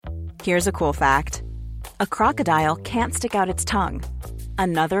Here's a cool fact. A crocodile can't stick out its tongue.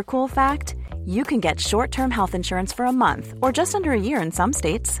 Another cool fact, you can get short-term health insurance for a month or just under a year in some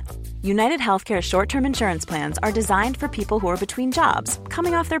states. United Healthcare short-term insurance plans are designed for people who are between jobs,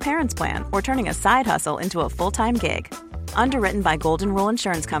 coming off their parents' plan, or turning a side hustle into a full-time gig. Underwritten by Golden Rule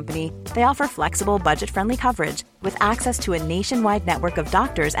Insurance Company, they offer flexible, budget-friendly coverage with access to a nationwide network of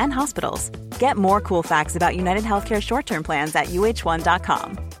doctors and hospitals. Get more cool facts about United Healthcare short-term plans at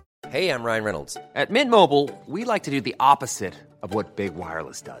uh1.com. Hey, I'm Ryan Reynolds. At Mint Mobile, we like to do the opposite of what Big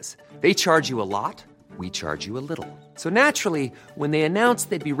Wireless does. They charge you a lot, we charge you a little. So naturally, when they announced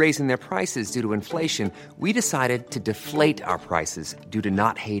they'd be raising their prices due to inflation, we decided to deflate our prices due to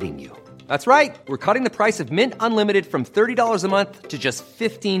not hating you. That's right. We're cutting the price of Mint Unlimited from $30 a month to just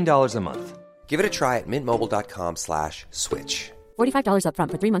 $15 a month. Give it a try at mintmobile.com/switch. $45 up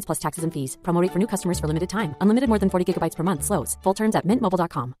front for 3 months plus taxes and fees. Promo rate for new customers for limited time. Unlimited more than 40 gigabytes per month. Slows full terms at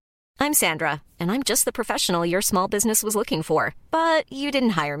mintmobile.com. I'm Sandra, and I'm just the professional your small business was looking for. But you didn't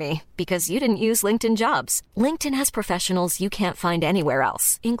hire me because you didn't use LinkedIn Jobs. LinkedIn has professionals you can't find anywhere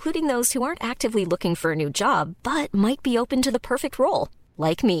else, including those who aren't actively looking for a new job, but might be open to the perfect role,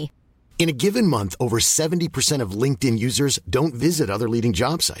 like me. In a given month, over 70% of LinkedIn users don't visit other leading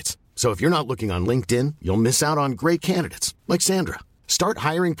job sites. So if you're not looking on LinkedIn, you'll miss out on great candidates like Sandra. Start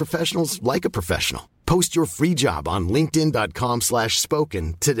hiring professionals like a professional. Post your free job on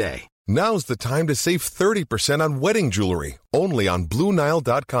linkedin.com/spoken today. Now's the time to save 30% on wedding jewelry, only on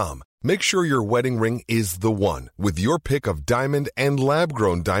BlueNile.com. Make sure your wedding ring is the one with your pick of diamond and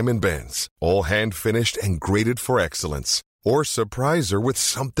lab-grown diamond bands, all hand-finished and graded for excellence. Or surprise her with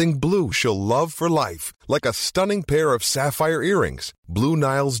something blue she'll love for life, like a stunning pair of sapphire earrings. Blue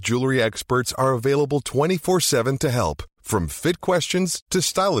Nile's jewelry experts are available 24/7 to help, from fit questions to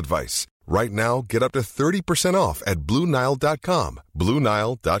style advice. Right now, get up to 30% off at BlueNile.com.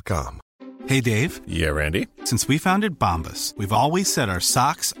 BlueNile.com. Hey, Dave. Yeah, Randy. Since we founded Bombas, we've always said our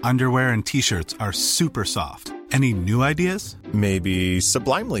socks, underwear, and T-shirts are super soft. Any new ideas? Maybe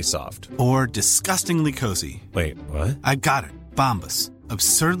sublimely soft. Or disgustingly cozy. Wait, what? I got it. Bombas.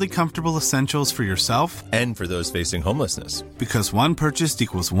 Absurdly comfortable essentials for yourself and for those facing homelessness. Because one purchased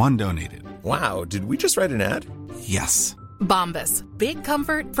equals one donated. Wow, did we just write an ad? Yes. Bombas. Big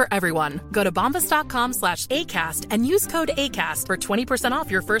comfort for everyone. Go to bombas.com/ACAST and use code ACAST for 20%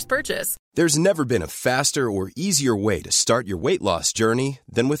 off your first purchase. There's never been a faster or easier way to start your weight loss journey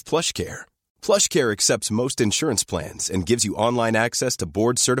than with PlushCare. PlushCare accepts most insurance plans and gives you online access to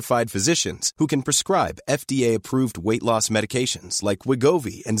board-certified physicians who can prescribe FDA-approved weight loss medications like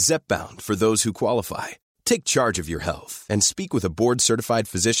Wegovy and Zepbound for those who qualify. Take charge of your health and speak with a board-certified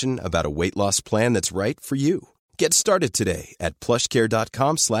physician about a weight loss plan that's right for you. Get started today at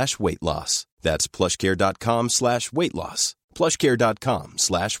plushcare.com/weight loss. That's plushcare.com/weight loss.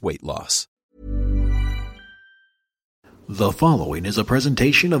 plushcare.com/weight loss. The following is a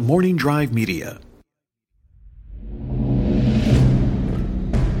presentation of Morning Drive Media.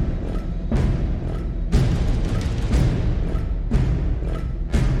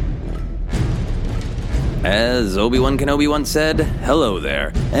 As Obi-Wan Kenobi once said, hello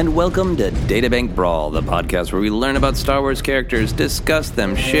there, and welcome to Databank Brawl, the podcast where we learn about Star Wars characters, discuss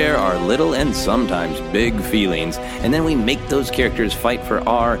them, share our little and sometimes big feelings, and then we make those characters fight for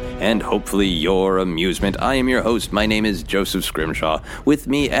our, and hopefully your, amusement. I am your host. My name is Joseph Scrimshaw. With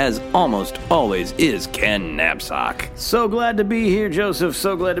me, as almost always, is Ken Knapsack. So glad to be here, Joseph.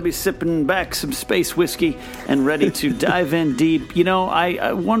 So glad to be sipping back some space whiskey and ready to dive in deep. You know,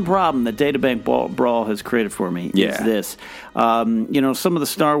 I one problem that Databank Brawl has created for me is this. Some of the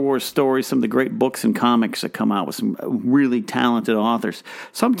Star Wars stories, some of the great books and comics that come out with some really talented authors,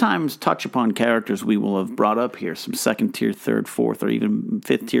 sometimes touch upon characters we will have brought up here, some second tier, third, fourth, or even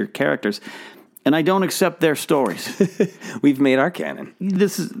fifth tier characters. And I don't accept their stories. We've made our canon.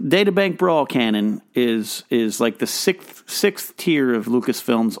 This is Databank Brawl canon is like the sixth tier of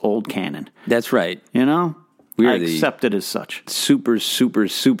Lucasfilm's old canon. That's right. You know? I accept it as such. Super, super,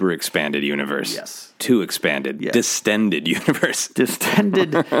 super expanded universe. Yes. Too expanded. Yes. Distended universe.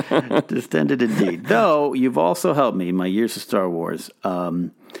 Distended indeed. Though, you've also helped me in my years of Star Wars.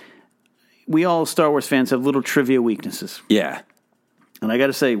 We all Star Wars fans have little trivia weaknesses. Yeah. And I got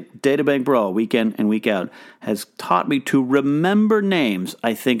to say, Databank Brawl, week in and week out, has taught me to remember names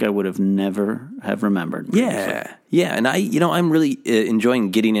I think I would have never have remembered. Yeah. Yeah, and I'm really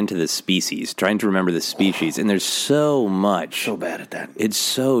enjoying getting into the species, trying to remember the species, and there's so much. So bad at that. It's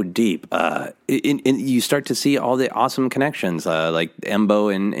so deep. And you start to see all the awesome connections, like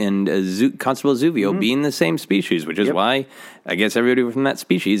Embo and Constable Zuvio being the same species, which is why I guess everybody from that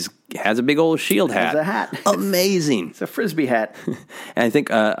species has a big old shield hat. It's a hat. Amazing. It's a Frisbee hat. And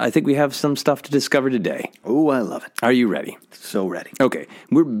I think we have some stuff to discover today. Oh, I love it. Are you ready? So ready. Okay,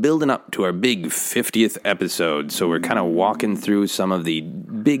 we're building up to our big 50th episode, so we're kind of walking through some of the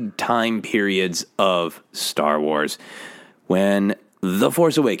big time periods of Star Wars. When The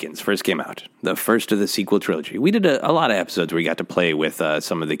Force Awakens first came out, the first of the sequel trilogy, we did a lot of episodes where we got to play with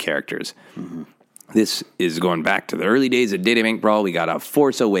some of the characters. Mm-hmm. This is going back to the early days of Databank Brawl. We got a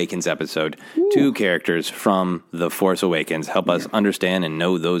Force Awakens episode. Ooh. 2 characters from The Force Awakens help us understand and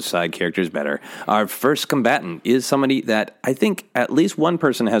know those side characters better. Our first combatant is somebody that I think at least one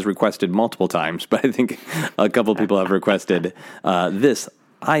person has requested multiple times, but I think a couple people have requested this,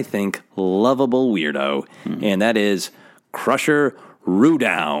 I think, lovable weirdo, and that is Crusher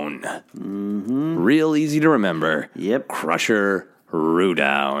Rudown. Mm-hmm. Real easy to remember. Yep. Crusher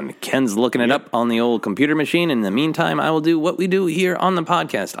Rudown. Ken's looking it up on the old computer machine. In the meantime, I will do what we do here on the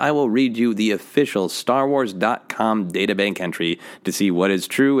podcast. I will read you the official StarWars.com databank entry to see what is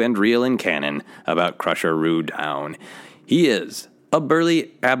true and real in canon about Crusher Rudown. He is a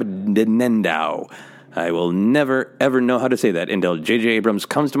burly Abnendow. I will never, ever know how to say that until J.J. Abrams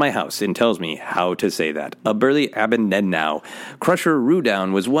comes to my house and tells me how to say that. A burly Abnendow. Crusher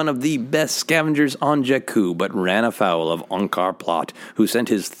Rudown was one of the best scavengers on Jakku, but ran afoul of Unkar Plot, who sent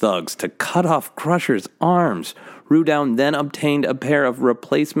his thugs to cut off Crusher's arms. Rudown then obtained a pair of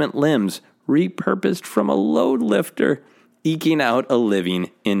replacement limbs, repurposed from a load lifter, eking out a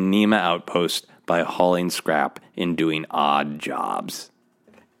living in Nema Outpost by hauling scrap and doing odd jobs.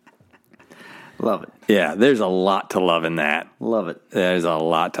 Love it. Yeah, there's a lot to love in that. Love it. There's a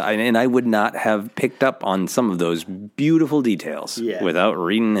lot to, and I would not have picked up on some of those beautiful details without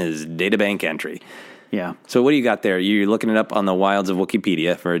reading his databank entry. Yeah. So what do you got there? You're looking it up on the wilds of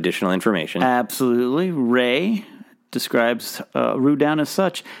Wikipedia for additional information. Absolutely. Ray describes Rudown as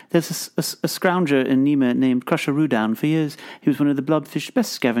such. There's a scrounger in Nema named Crusher Rudown. For years, he was one of the Blobfish's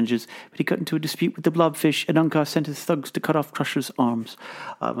best scavengers, but he got into a dispute with the Blobfish, and Unkar sent his thugs to cut off Crusher's arms.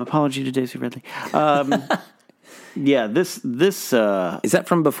 Apology to Daisy Ridley. Yeah, this is that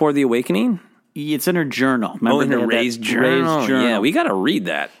from Before the Awakening? It's in her journal. Remember in her Ray's journal. Ray's journal. Yeah, we got to read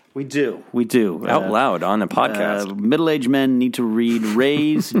that. We do. Out loud on a podcast. Middle-aged men need to read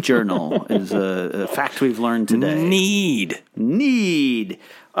Ray's journal is a fact we've learned today. Need.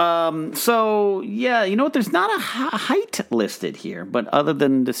 So, yeah, you know what? There's not a height listed here, but other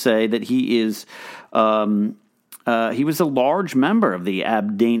than to say that he is... he was a large member of the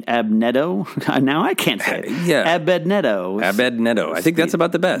Abnetto. Now I can't say it. Yeah. Abednetto. I think that's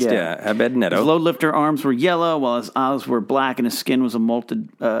about the best. Yeah. Abednetto. His load lifter arms were yellow, while his eyes were black, and his skin was a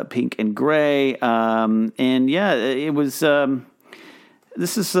molted pink and gray. It was.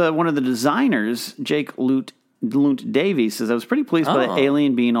 This is one of the designers, Jake Lunt Davies, says, I was pretty pleased by the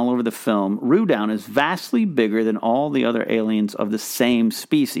alien being all over the film. Rudown is vastly bigger than all the other aliens of the same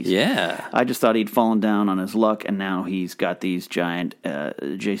species. Yeah. I just thought he'd fallen down on his luck, and now he's got these giant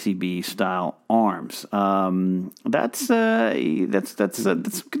JCB-style arms. That's a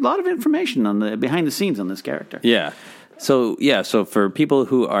lot of information on the behind the scenes on this character. Yeah. So for people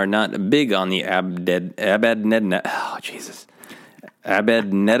who are not big on the Abednetto.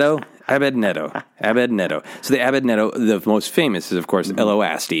 So the Abednetto, the most famous is, of course, Elo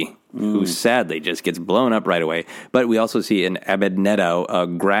Asti, who sadly just gets blown up right away. But we also see an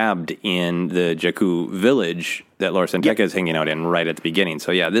Abednetto grabbed in the Jakku village that Lor San Tekka is hanging out in right at the beginning.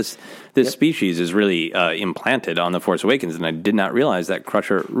 So yeah, this species is really implanted on The Force Awakens, and I did not realize that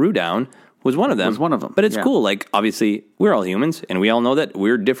Crusher Rudown was one of them. But it's cool. Like, obviously, we're all humans, and we all know that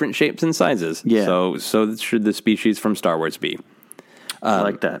we're different shapes and sizes. Yeah. So should the species from Star Wars be. I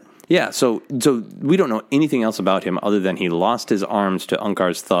like that. Yeah, so we don't know anything else about him other than he lost his arms to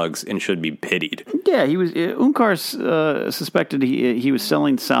Unkar's thugs and should be pitied. Yeah, he was. Unkar suspected he was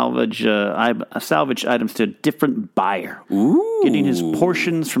selling salvage items to a different buyer. Ooh. Getting his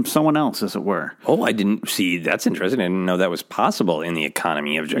portions from someone else, as it were. Oh, I didn't see. That's interesting. I didn't know that was possible in the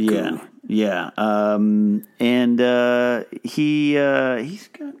economy of Jakku. Yeah. He's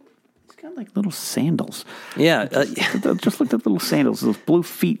got like little sandals. Yeah. Just look at the little sandals, those blue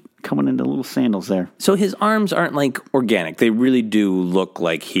feet coming into little sandals there. So his arms aren't like organic. They really do look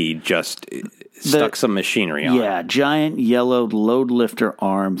like he just stuck some machinery on. Yeah, giant yellow load lifter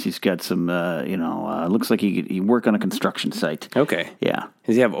arms. He's got some, looks like he work on a construction site. Okay. Yeah.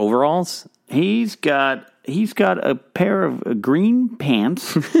 Does he have overalls? He's got he's got a pair of green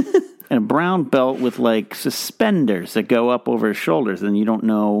pants and a brown belt with like suspenders that go up over his shoulders, and you don't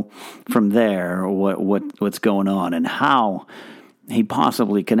know from there what's going on and how he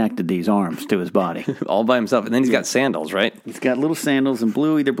possibly connected these arms to his body. All by himself. And then he's got sandals, right? He's got little sandals and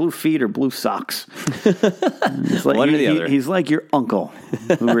either blue feet or blue socks. Like, one or the other. He's like your uncle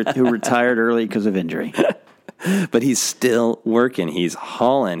who retired early because of injury. But he's still working. He's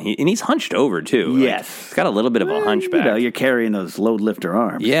hauling. And he's hunched over, too. Yes. Like, he's got a little bit of a hunchback. You're carrying those load lifter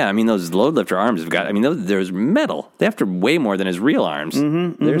arms. Yeah, I mean, those load lifter arms have got, there's metal. They have to weigh more than his real arms.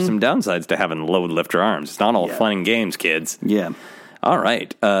 There's some downsides to having load lifter arms. It's not all fun and games, kids. Yeah. All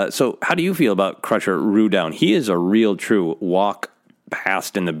right. So how do you feel about Crusher Rudown? He is a real, true walk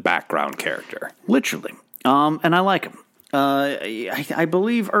past in the background character. Literally. And I like him. I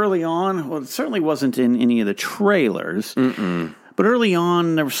believe early on, well, it certainly wasn't in any of the trailers, but early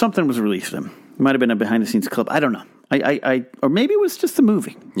on, something was released of him. It might have been a behind-the-scenes clip. I don't know. Or maybe it was just the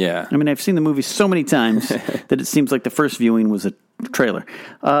movie. Yeah. I mean, I've seen the movie so many times that it seems like the first viewing was a trailer.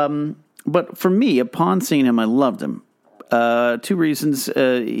 But for me, upon seeing him, I loved him. 2 reasons.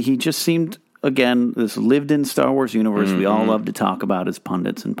 He just seemed, again, this lived-in Star Wars universe we all love to talk about as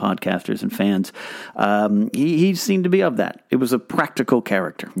pundits and podcasters and fans. He seemed to be of that. It was a practical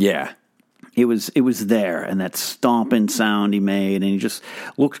character. Yeah. It was there, and that stomping sound he made, and he just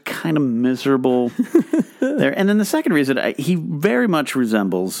looked kind of miserable there. And then the second reason, he very much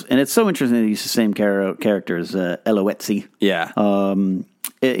resembles, and it's so interesting that he's the same character as Eloetzi. Yeah.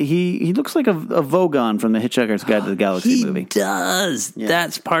 He looks like a Vogon from the Hitchhiker's Guide to the Galaxy movie. He does. Yeah.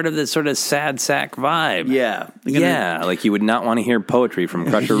 That's part of the sort of sad sack vibe. Yeah. Like you would not want to hear poetry from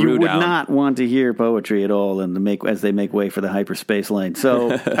Crusher Rudown. You would not want to hear poetry at all as they make way for the hyperspace lane.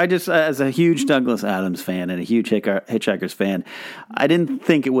 So I just, as a huge Douglas Adams fan and a huge Hitchhiker's fan, I didn't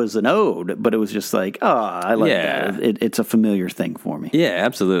think it was an ode, but it was just like, I like that. It's a familiar thing for me. Yeah,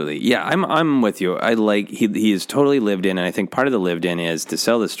 absolutely. Yeah, I'm with you. I like, he is totally lived in, and I think part of the lived in is to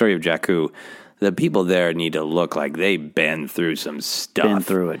tell the story of Jakku, the people there need to look like they've been through some stuff. Been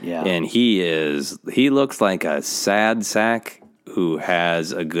through it, yeah. And he looks like a sad sack who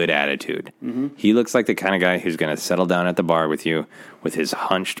has a good attitude. He looks like the kind of guy who's going to settle down at the bar with you with his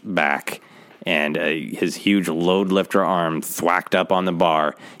hunched back and his huge load lifter arm thwacked up on the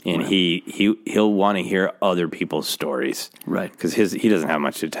bar, and he'll want to hear other people's stories. Right. Because he doesn't have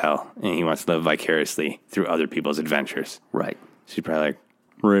much to tell, and he wants to live vicariously through other people's adventures. Right. She's probably like,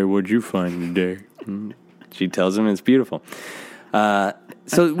 Ray, what'd you find today? She tells him it's beautiful.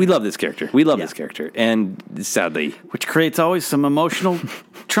 So we love this character. We love this character. And sadly... Which creates always some emotional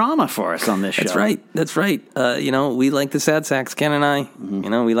trauma for us on this show. That's right. We like the sad sacks, Ken and I.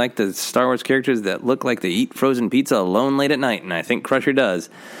 We like the Star Wars characters that look like they eat frozen pizza alone late at night, and I think Crusher does.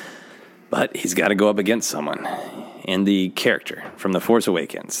 But he's got to go up against someone. And the character from The Force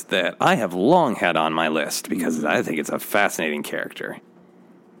Awakens that I have long had on my list because I think it's a fascinating character.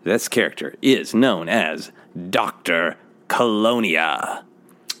 This character is known as Dr. Colonia.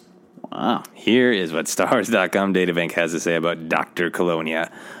 Wow. Here is what StarWars.com databank has to say about Dr.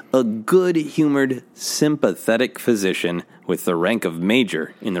 Colonia. A good-humored, sympathetic physician with the rank of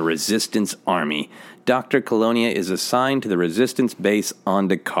Major in the Resistance Army. Dr. Colonia is assigned to the Resistance base on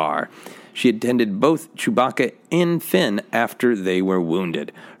Dakar. She attended both Chewbacca and Finn after they were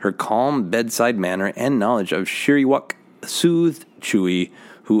wounded. Her calm bedside manner and knowledge of Shiriwak soothed Chewie,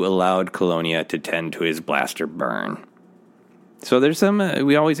 who allowed Colonia to tend to his blaster burn. So there's some,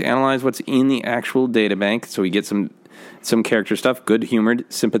 we always analyze what's in the actual databank, so we get some character stuff, good-humored,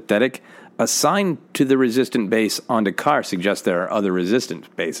 sympathetic. Assigned to the resistant base on Dakar suggests there are other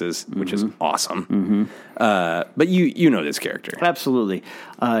resistant bases, which is awesome. But you know this character. Absolutely.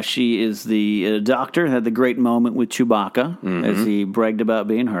 She is the doctor, had the great moment with Chewbacca as he bragged about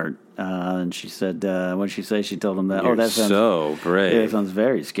being hurt. And she said, what did she say? She told him that, You're that sounds so brave. Yeah, it sounds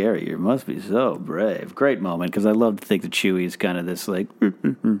very scary. You must be so brave. Great moment, because I love to think that Chewie is kind of this, like,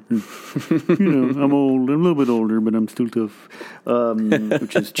 I'm old, I'm a little bit older, but I'm still tough,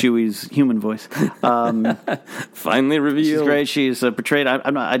 which is Chewie's human voice. Finally revealed. She's great. She's portrayed,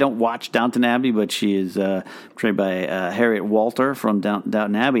 I don't watch Downton Abbey, but she is portrayed by Harriet Walter from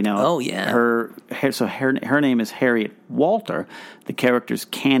Downton Abbey. Now, her name is Harriet Walter. The character's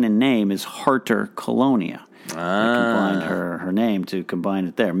canon name is Harter Colonia. I combined her name to combine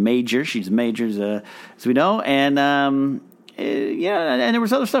it there. Major, she's Major's, as we know, and and there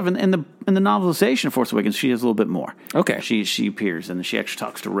was other stuff in the novelization of Force Awakens. She has a little bit more. Okay, she appears and she actually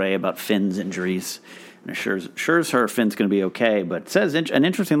talks to Rey about Finn's injuries. And assures her Finn's going to be okay, but says an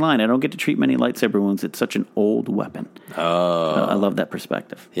interesting line, I don't get to treat many lightsaber wounds. It's such an old weapon. Oh. I love that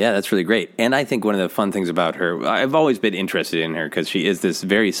perspective. Yeah, that's really great. And I think one of the fun things about her, I've always been interested in her because she is this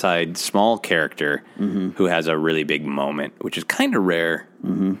very small character who has a really big moment, which is kind of rare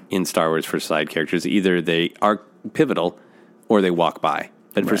in Star Wars for side characters. Either they are pivotal or they walk by.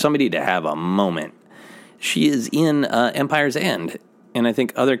 But for somebody to have a moment, she is in Empire's End. And I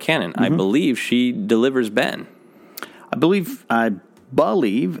think other canon, I believe she delivers Ben. I believe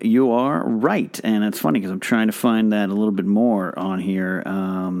you are right. And it's funny because I'm trying to find that a little bit more on here.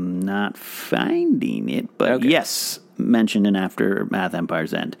 Not finding it, but yes, mentioned in Aftermath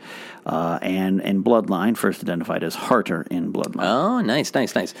Empire's End. And Bloodline, first identified as Harter in Bloodline. Oh, nice.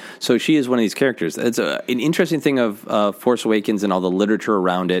 So she is one of these characters. It's an interesting thing of Force Awakens and all the literature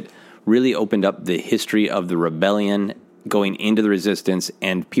around it really opened up the history of the rebellion going into the Resistance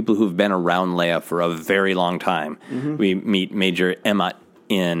and people who've been around Leia for a very long time. We meet Major Emmett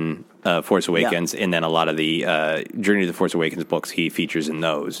in Force Awakens, and then a lot of the Journey to the Force Awakens books he features in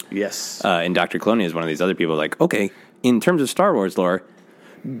those. Yes. And Dr. Clooney is one of these other people like, okay, in terms of Star Wars lore,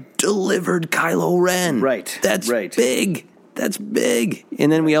 delivered Kylo Ren. Right. That's big. That's big.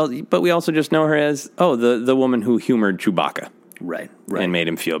 And then we also just know her as, the woman who humored Chewbacca. Right. And made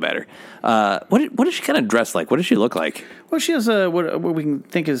him feel better. What does she kind of dress like? What does she look like? Well, she has what we can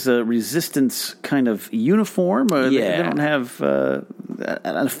think is a Resistance kind of uniform. They don't have an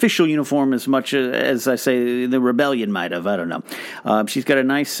official uniform as much as I say the Rebellion might have. I don't know. She's got a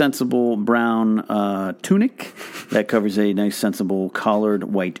nice, sensible brown tunic that covers a nice, sensible collared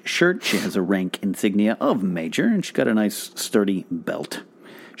white shirt. She has a rank insignia of Major, and she's got a nice, sturdy belt.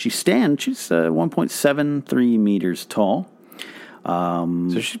 She's 1.73 meters tall.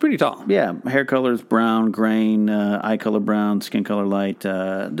 So she's pretty tall. Yeah, hair color is brown, grain, eye color brown, skin color light.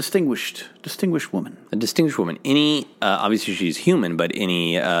 Distinguished woman. A distinguished woman. Any, obviously she's human, but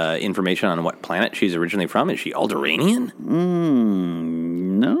any information on what planet she's originally from? Is she Alderaanian?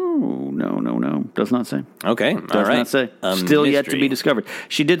 No. Does not say. Okay, Does not say. Still yet to be discovered.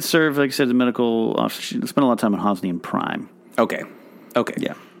 She did serve, like I said, as a medical officer. She spent a lot of time on Hosnian Prime. Okay.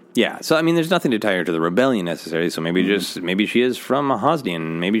 Yeah. Yeah, so I mean, there's nothing to tie her to the rebellion necessarily. So maybe she is from a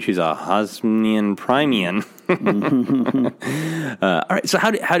Hosnian. Maybe she's a Hosnian Primian. All right. So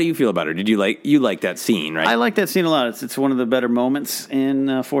how do you feel about her? Did you like that scene? Right. I like that scene a lot. It's one of the better moments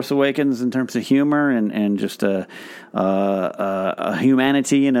in Force Awakens in terms of humor and just a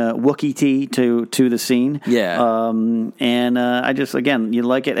humanity and a Wookiee to the scene. Yeah. And I just, again, you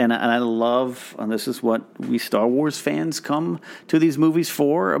like it, and I love. And this is what we Star Wars fans come to these movies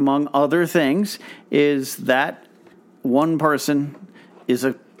for, among other things, is that one person is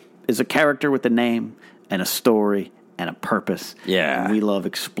a character with a name and a story and a purpose. Yeah. And we love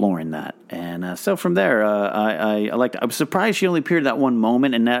exploring that. And so from there, I liked it. I was surprised she only appeared that one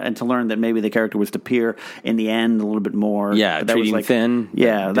moment and to learn that maybe the character was to appear in the end a little bit more. Yeah, but that treating was Finn.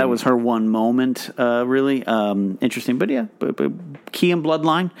 Yeah, that was her one moment, really. Interesting. But yeah, key in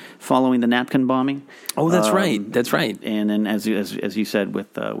Bloodline, following the napkin bombing. Oh, that's right. That's right. And then as you said,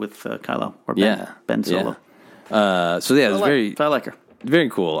 with Kylo or Ben Solo. Yeah. So yeah, it's I like her.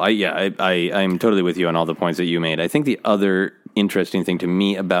 Very cool. I'm totally with you on all the points that you made. I think the other interesting thing to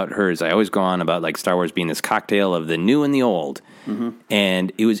me about her is I always go on about like Star Wars being this cocktail of the new and the old.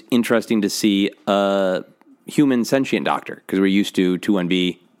 And it was interesting to see a human sentient doctor because we're used to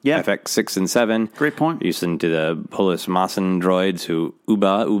 21B, FX6 and 7. Great point. We're used to the Polis Mossen droids who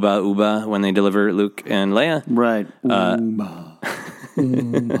uba when they deliver Luke and Leia. Right. Uba.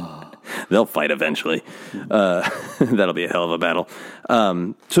 They'll fight eventually. That'll be a hell of a battle.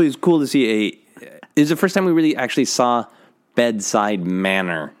 So it's cool to see it's the first time we really actually saw bedside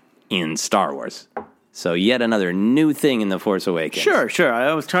manner in Star Wars. So yet another new thing in The Force Awakens. Sure.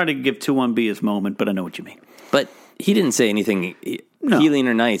 I was trying to give 21B his moment, but I know what you mean. But he didn't say anything healing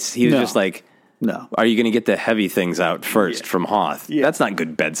or nice. He was just like, no. Are you going to get the heavy things out first from Hoth? Yeah. That's not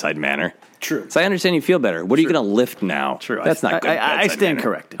good bedside manner. True. So I understand you feel better. What are you going to lift now? True. That's not good. I stand manner.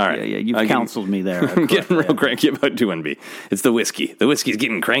 corrected. All right. Yeah. You've counseled me there. I'm getting real cranky about 21B. It's the whiskey. The whiskey's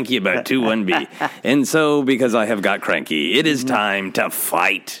getting cranky about 21B. And so, because I have got cranky, it is time to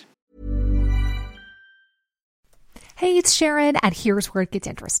fight. Hey, it's Sharon, and here's where it gets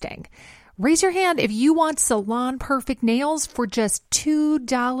interesting. Raise your hand if you want salon perfect nails for just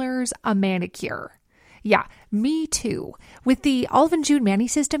 $2 a manicure. Yeah, me too. With the Olive & June Mani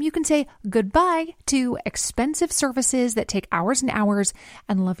system, you can say goodbye to expensive services that take hours and hours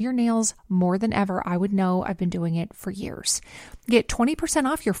and love your nails more than ever. I would know. I've been doing it for years. Get 20%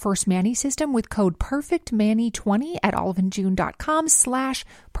 off your first Mani system with code PERFECTMANI20 at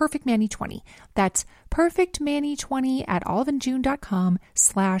oliveandjune.com/PERFECTMANI20. That's perfectmanny20 at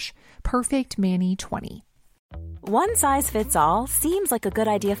oliveandjune.com/perfectmanny20. One size fits all seems like a good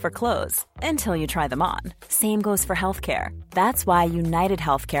idea for clothes until you try them on. Same goes for healthcare. That's why United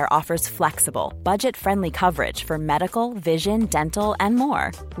Healthcare offers flexible, budget-friendly coverage for medical, vision, dental, and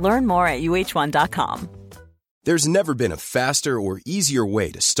more. Learn more at uh1.com. There's never been a faster or easier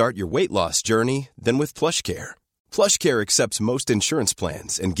way to start your weight loss journey than with PlushCare. PlushCare accepts most insurance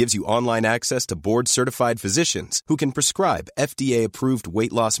plans and gives you online access to board-certified physicians who can prescribe FDA-approved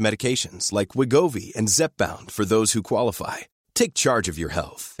weight loss medications like Wegovy and Zepbound for those who qualify. Take charge of your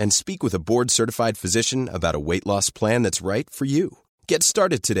health and speak with a board-certified physician about a weight loss plan that's right for you. Get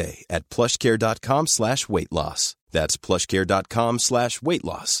started today at plushcare.com/weight loss. That's plushcare.com/weight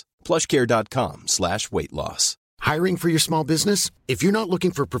loss. plushcare.com/weight loss. Hiring for your small business? If you're not looking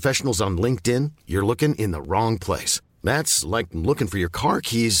for professionals on LinkedIn, you're looking in the wrong place. That's like looking for your car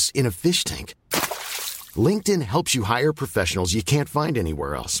keys in a fish tank. LinkedIn helps you hire professionals you can't find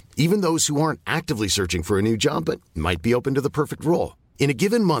anywhere else, even those who aren't actively searching for a new job but might be open to the perfect role. In a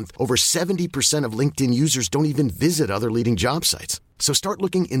given month, over 70% of LinkedIn users don't even visit other leading job sites. So start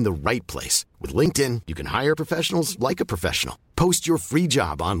looking in the right place. With LinkedIn, you can hire professionals like a professional. Post your free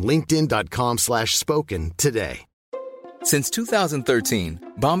job on linkedin.com/spoken today. Since 2013,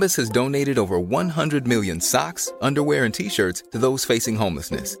 Bombas has donated over 100 million socks, underwear, and T-shirts to those facing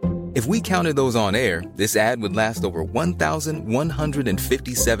homelessness. If we counted those on air, this ad would last over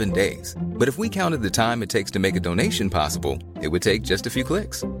 1,157 days. But if we counted the time it takes to make a donation possible, it would take just a few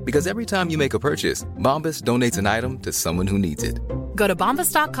clicks. Because every time you make a purchase, Bombas donates an item to someone who needs it. Go to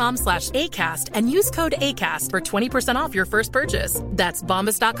bombas.com/ACAST and use code ACAST for 20% off your first purchase. That's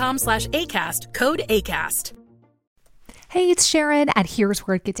bombas.com/ACAST, code ACAST. Hey, it's Sharon, and here's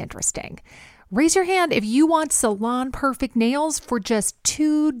where it gets interesting. Raise your hand if you want salon perfect nails for just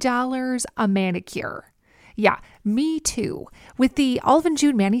 $2 a manicure. Yeah, me too. With the Olive and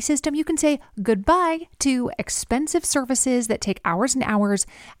June Mani system, you can say goodbye to expensive services that take hours and hours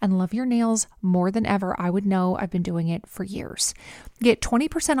and love your nails more than ever. I would know. I've been doing it for years. Get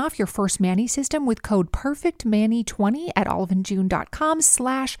 20% off your first Mani system with code PERFECTMANI20 at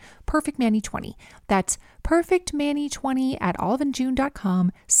oliveandjune.com/PERFECTMANI20. That's PERFECTMANI20 at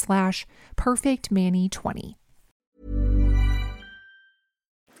oliveandjune.com/PERFECTMANI20.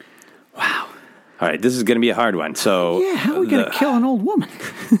 Wow. All right, this is going to be a hard one. So, yeah, how are we going to kill an old woman?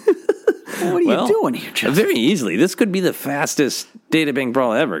 What are you doing here, Justin? Very easily. This could be the fastest databank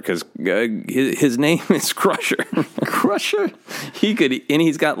brawl ever because his name is Crusher. Crusher?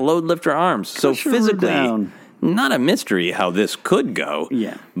 He's got load lifter arms. Crusher, so physically, not a mystery how this could go.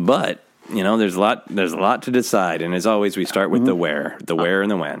 Yeah. But, there's a lot to decide. And as always, we start with the where and the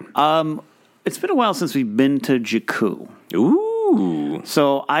when. It's been a while since we've been to Jakku. Ooh.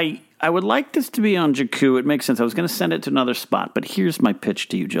 So I would like this to be on Jakku. It makes sense. I was going to send it to another spot, but here's my pitch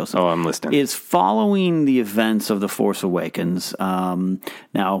to you, Joseph. Oh, I'm listening. Is following the events of The Force Awakens.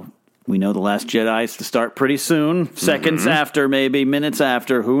 Now, we know The Last Jedi is to start pretty soon. Seconds after, maybe minutes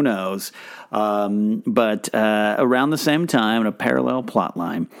after, who knows. But around the same time, in a parallel plot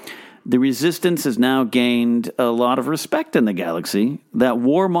line, the Resistance has now gained a lot of respect in the galaxy. That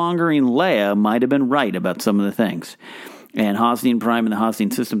warmongering Leia might have been right about some of the things. And Hosnian Prime and the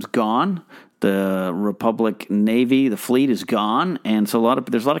Hosnian system's gone. The Republic Navy, the fleet is gone, and so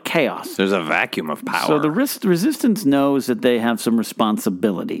there's a lot of chaos. There's a vacuum of power. So the Resistance knows that they have some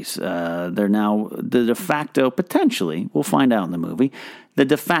responsibilities. They're now the de facto, potentially, we'll find out in the movie, the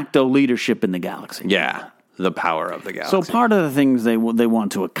de facto leadership in the galaxy. Yeah, the power of the galaxy. So part of the things they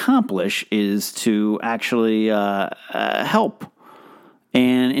want to accomplish is to actually help.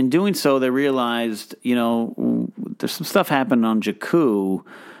 And in doing so, they realized, there's some stuff happened on Jakku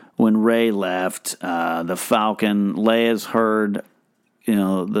when Rey left. The Falcon, Leia's heard, the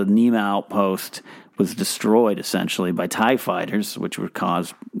Nema outpost was destroyed, essentially, by TIE fighters, which were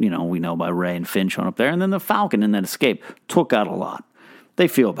caused, we know by Rey and Finn showing up there. And then the Falcon in that escape took out a lot. They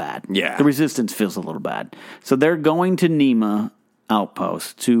feel bad. Yeah. The Resistance feels a little bad. So they're going to Nema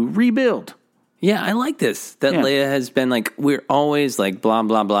outpost to rebuild. Yeah, I like this. That Leia has been we're always blah,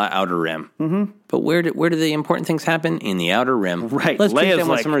 blah, blah, Outer Rim. Mm-hmm. But where do the important things happen? In the Outer Rim. Right. Let's treat Leia's them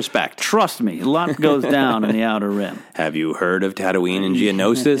with some respect. Trust me, a lot goes down in the Outer Rim. Have you heard of Tatooine and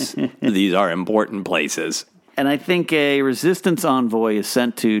Geonosis? These are important places. And I think a Resistance envoy is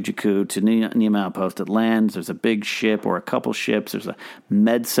sent to Jakku, to Nema outpost. It lands. There's a big ship or a couple ships. There's a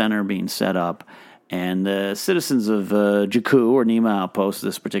med center being set up. And the citizens of Jakku or Nema outpost,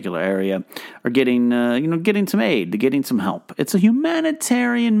 this particular area, are getting some aid, getting some help. It's a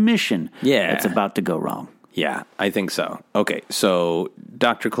humanitarian mission. Yeah, that's about to go wrong. Yeah, I think so. Okay, so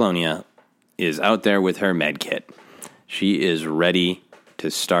Dr. Colonia, is out there with her med kit. She is ready to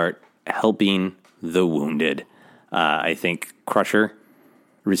start helping the wounded. I think Crusher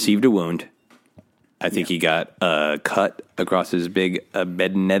received a wound. I think he got a cut across his big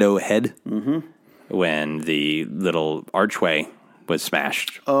Benedetto head when the little archway was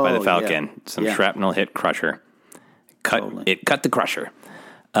smashed by the Falcon. Yeah. Some shrapnel hit Crusher. It cut the Crusher.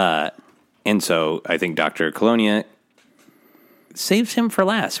 And so I think Dr. Colonia saves him for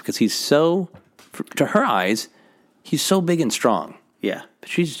last because he's so, to her eyes, he's so big and strong. Yeah. But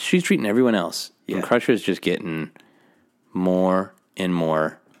she's treating everyone else. Yeah. And Crusher's just getting more and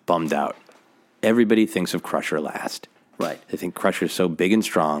more bummed out. Everybody thinks of Crusher last. Right. They think Crusher's so big and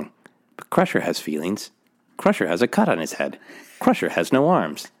strong. But Crusher has feelings. Crusher has a cut on his head. Crusher has no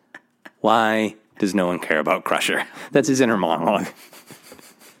arms. Why does no one care about Crusher? That's his inner monologue.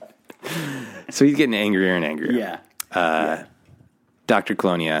 So he's getting angrier and angrier. Yeah. Dr.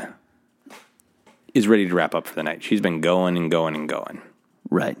 Colonia is ready to wrap up for the night. She's been going and going and going.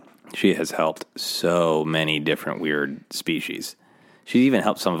 Right. She has helped so many different weird species. She's even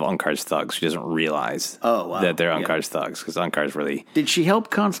helped some of Unkar's thugs. She doesn't realize that they're Unkar's thugs because Unkar's really... Did she help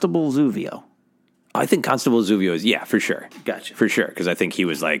Constable Zuvio? I think Constable Zuvio is, for sure. Gotcha. For sure, because I think he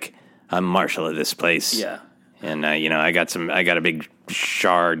was like, I'm marshal of this place. Yeah. And, I got a big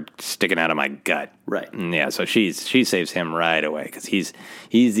shard sticking out of my gut. Right. And yeah, so she saves him right away because he's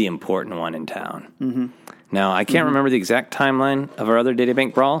the important one in town. Mm-hmm. Now, I can't remember the exact timeline of our other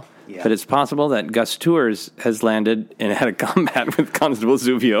Databank Brawl, but it's possible that Gus Tours has landed and had a combat with Constable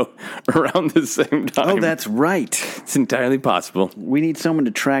Zuvio around the same time. Oh, that's right. It's entirely possible. We need someone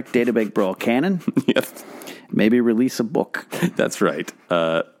to track Databank Brawl canon. Yes. Maybe release a book. That's right.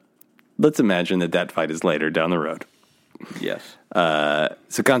 Let's imagine that fight is later down the road. Yes.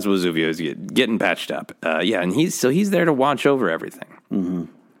 So Constable Zuvio is getting patched up. And he's there to watch over everything. Mm-hmm.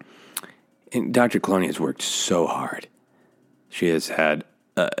 And Dr. Colonia has worked so hard. She has had,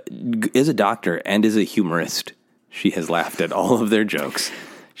 as a doctor and as a humorist, she has laughed at all of their jokes.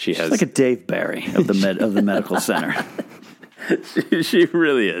 She's like a Dave Barry of the medical center. She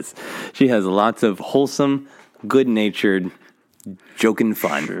really is. She has lots of wholesome, good-natured, joking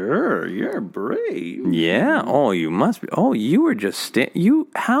fun. Sure, you're brave. Yeah. Oh, you must be. Oh, you were just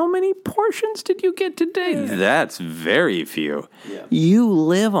how many portions did you get today? Yeah. That's very few. Yeah. You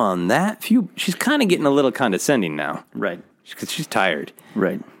live on that few. She's kind of getting a little condescending now. Right. Because she's tired.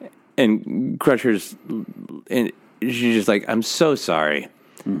 Right. And Crusher's, and she's just like, I'm so sorry.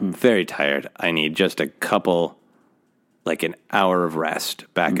 Mm-hmm. Very tired. I need just a couple, like an hour of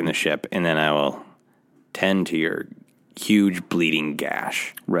rest back in the ship, and then I will tend to your huge bleeding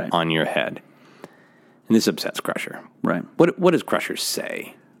gash on your head. And this upsets Crusher. Right. What does Crusher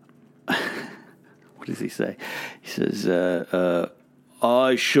say? What does he say? He says,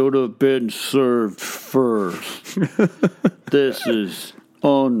 I should have been served first. This is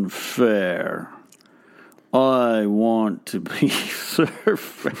unfair. I want to be served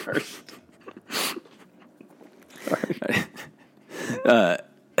first. Sorry.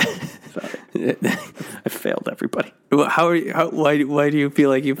 Sorry. I failed everybody. Well, how are you? Why do you feel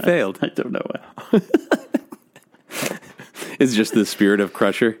like you failed? I don't know. It's just the spirit of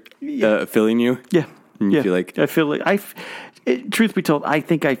Crusher filling you? Yeah. And you feel like... I feel like... truth be told, I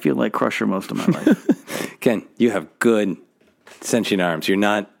think I feel like Crusher most of my life. Ken, you have good sentient arms. You're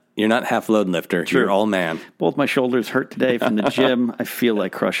not half load lifter. True. You're all man. Both my shoulders hurt today from the gym. I feel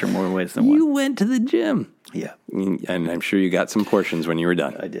like Crusher more ways than one. You went to the gym. Yeah. And I'm sure you got some portions when you were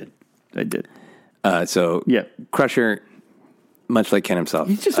done. I did. So Crusher, much like Ken himself.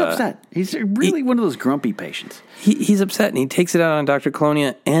 He's just upset. He's really one of those grumpy patients. He's upset, and he takes it out on Dr.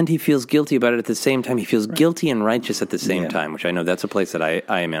 Colonia, and he feels guilty about it at the same time. He feels guilty and righteous at the same time, which I know that's a place that I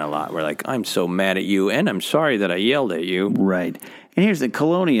am in a lot, where like, I'm so mad at you, and I'm sorry that I yelled at you. Right. And here's the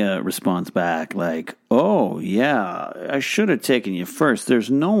Colonia responds back like, oh, yeah, I should have taken you first.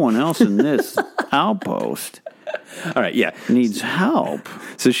 There's no one else in this outpost. All right, yeah. Needs help.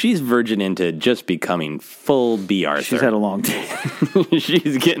 So she's verging into just becoming full B. Arthur. She's had a long day.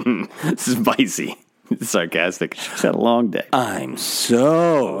 She's getting spicy, sarcastic. She's had a long day. I'm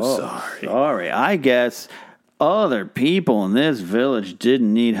so sorry. Sorry. I guess other people in this village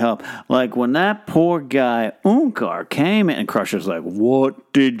didn't need help. Like when that poor guy, Unkar, came in, and Crusher's like,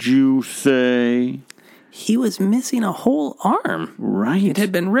 what did you say? He was missing a whole arm. Right. It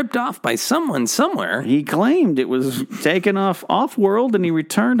had been ripped off by someone somewhere. He claimed it was taken off-world, and he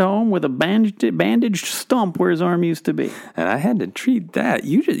returned home with a bandaged stump where his arm used to be. And I had to treat that.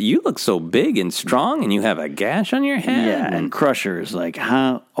 You look so big and strong, and you have a gash on your head. Yeah, and Crusher is like,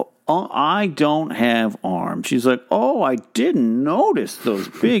 how... oh, I don't have arms. She's like, oh, I didn't notice those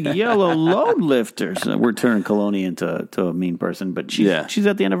big yellow load lifters. We're turning Colonia into a mean person, but she's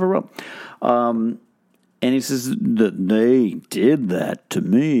at the end of her rope. And he says that they did that to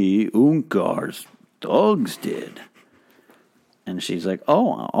me. Unkar's dogs did. And she's like,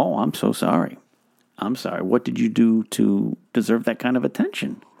 oh, I'm so sorry. I'm sorry. What did you do to deserve that kind of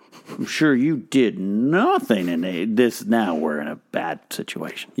attention? I'm sure you did nothing in this. Now we're in a bad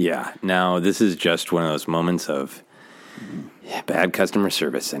situation. Yeah. Now this is just one of those moments of bad customer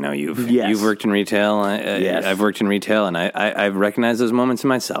service. I know you've worked in retail. I've worked in retail, and I've recognized those moments in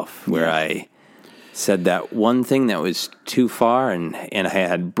myself where I said that one thing that was too far, and I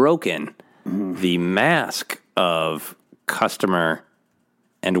had broken the mask of customer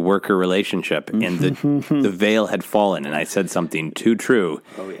and worker relationship, and the veil had fallen, and I said something too true,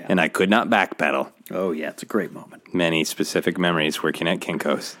 and I could not backpedal. Oh, yeah, it's a great moment. Many specific memories working at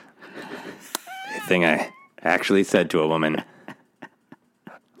Kinko's. The thing I actually said to a woman,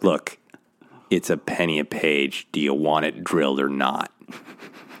 look, it's a penny a page. Do you want it drilled or not?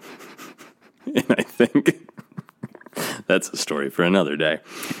 And I think that's a story for another day.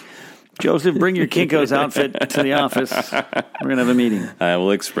 Joseph, bring your Kinko's outfit to the office. We're going to have a meeting. I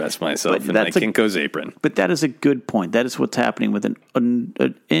will express myself in my Kinko's apron. But that is a good point. That is what's happening with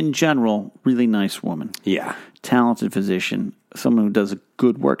in general, really nice woman. Yeah. Talented physician, someone who does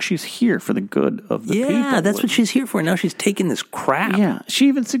good work. She's here for the good of the people. Yeah, that's what she's here for. Now she's taking this crap. Yeah, she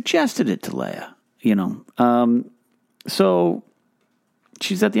even suggested it to Leia, So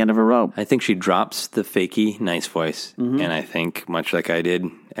she's at the end of her rope. I think she drops the fakey nice voice, and I think, much like I did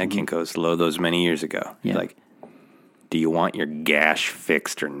at Kinko's those many years ago, like, do you want your gash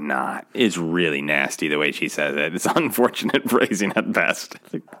fixed or not? It's really nasty the way she says it. It's unfortunate phrasing at best.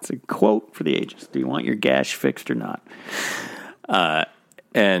 It's a quote for the ages. Do you want your gash fixed or not?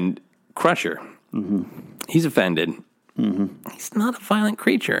 And Crusher, he's offended. He's not a violent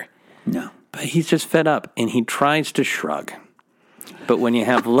creature. No. But he's just fed up, and he tries to shrug. But when you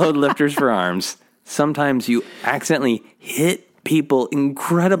have load lifters for arms, sometimes you accidentally hit people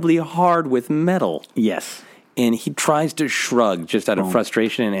incredibly hard with metal. Yes. And he tries to shrug just out of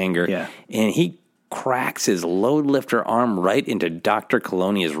frustration and anger. Yeah. And he cracks his load lifter arm right into Dr.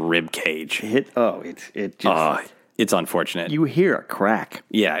 Colonia's rib cage. It's unfortunate. You hear a crack.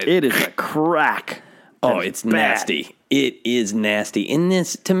 Yeah. It is a crack. It's nasty. It is nasty. In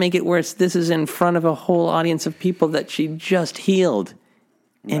this, to make it worse, this is in front of a whole audience of people that she just healed.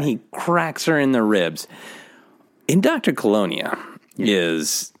 And he cracks her in the ribs. And Dr. Colonia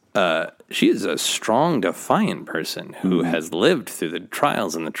she is a strong, defiant person who has lived through the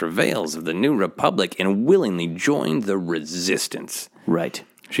trials and the travails of the New Republic and willingly joined the resistance. Right.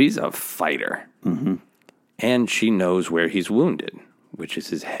 She's a fighter. And she knows where he's wounded, which is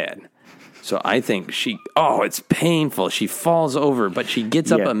his head. So I think it's painful. She falls over, but she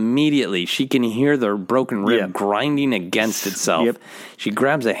gets up immediately. She can hear the broken rib grinding against itself. Yep. She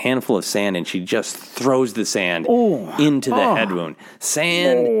grabs a handful of sand and she just throws the sand into the head wound.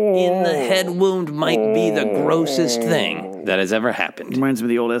 Sand in the head wound might be the grossest thing that has ever happened. Reminds me of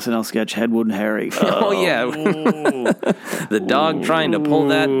the old SNL sketch, Head Wound Harry. The dog trying to pull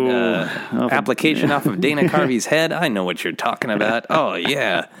that application off of Dana Carvey's head. I know what you're talking about. Oh,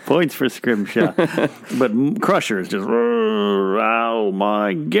 yeah. Points for Scrimshaw. But Crusher is just, oh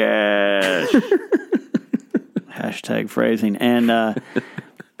my gosh. Hashtag phrasing. And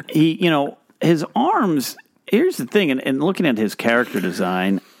his arms, here's the thing, and looking at his character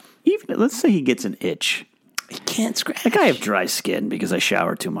design, even let's say he gets an itch. He can't scratch. Like I have dry skin because I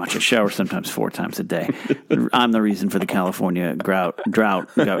shower too much. I shower sometimes 4 times a day. I'm the reason for the California drought,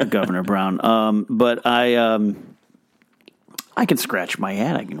 Governor Brown. But I can scratch my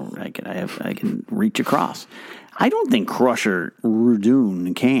head. I can reach across. I don't think Crusher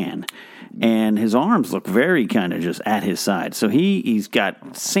Rudun can. And his arms look very kind of just at his side. So he's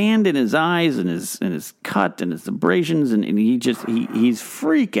got sand in his eyes and his cut and his abrasions, and he's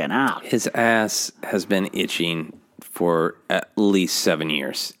freaking out. His ass has been itching for at least 7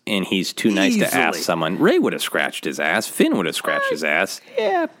 years, and he's too nice to ask someone. Ray would have scratched his ass. Finn would have scratched his ass.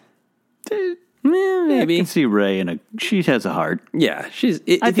 Yeah. Maybe. I can see Ray she has a heart. Yeah,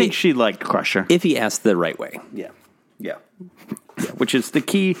 I think she liked Crusher if he asked the right way. Yeah, which is the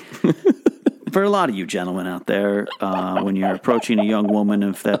key for a lot of you gentlemen out there. When you're approaching a young woman,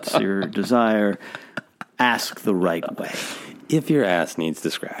 if that's your desire, ask the right way. If your ass needs to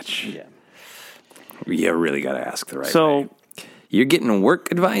scratch, you really got to ask the right way. So You're getting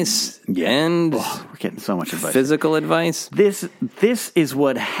work advice and we're getting so much advice. Physical advice. This is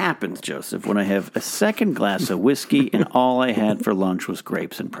what happens, Joseph, when I have a second glass of whiskey and all I had for lunch was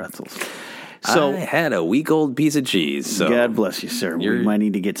grapes and pretzels. So I had a week-old piece of cheese. So God bless you, sir. We might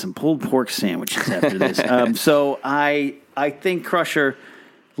need to get some pulled pork sandwiches after this. So I think Crusher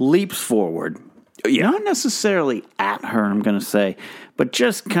leaps forward. Yeah. Not necessarily at her, I'm going to say, but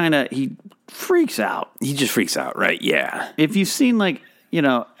just kind of, he freaks out. He just freaks out, right? Yeah. If you've seen, like,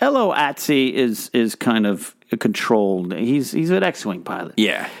 Elo Atsi is kind of controlled. He's an X-Wing pilot.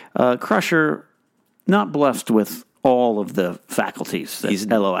 Yeah. Crusher, not blessed with all of the faculties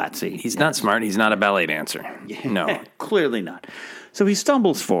that Elo Atsi. He's not smart. He's not a ballet dancer. No. Clearly not. So he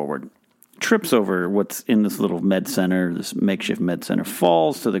stumbles forward, trips over what's in this little med center, this makeshift med center,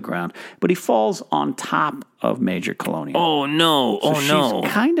 falls to the ground, but he falls on top of Major Colonial. Oh, no. So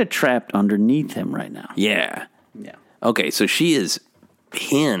she's kind of trapped underneath him right now. Yeah. Yeah. Okay, so she is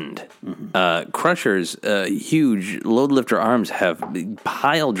pinned. Crusher's huge load lifter arms have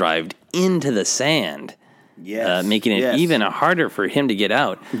pile drived into the sand. Yes. Making it even harder for him to get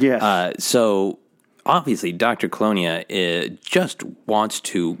out. Yes. So obviously Dr. Colonia just wants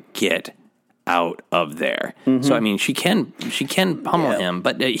to get out of there. Mm-hmm. So I mean, she can pummel him,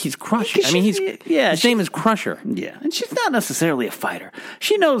 but he's crushed. I mean, his name is Crusher. Yeah, and she's not necessarily a fighter.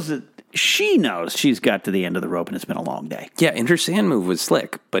 She knows she's got to the end of the rope, and it's been a long day. Yeah, and her sand move was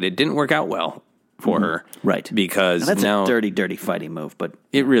slick, but it didn't work out well for her. Right, because that's a dirty fighting move. But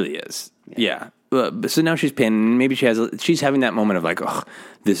it really is. Yeah. So now she's pinned. Maybe she's having that moment of like, oh,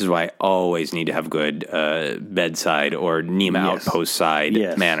 this is why I always need to have good bedside or Nema outpost side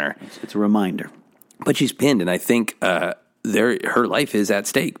manner. It's a reminder. But she's pinned, and I think her life is at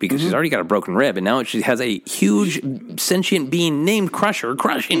stake because she's already got a broken rib, and now she has a huge sentient being named Crusher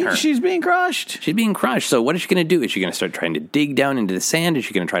crushing her. She's being crushed. She's being crushed. So what is she going to do? Is she going to start trying to dig down into the sand? Is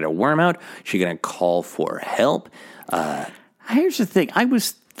she going to try to worm out? Is she going to call for help? Here's the thing. I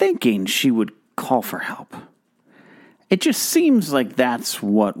was thinking she would call for help. It just seems like that's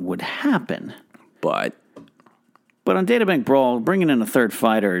what would happen. But on Databank Brawl, bringing in a third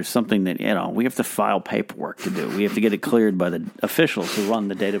fighter is something that, we have to file paperwork to do. We have to get it cleared by the officials who run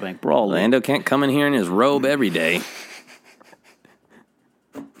the Databank Brawl. Lando can't come in here in his robe every day.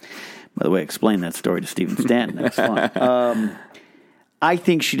 By the way, explain that story to Stephen Stanton. That's fun. I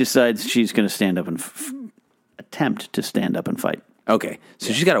think she decides she's going to stand up and attempt to stand up and fight. Okay,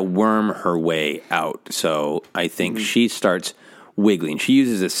 so she's got to worm her way out. So I think she starts wiggling. She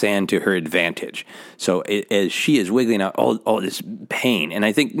uses the sand to her advantage. So as she is wiggling out all this pain, and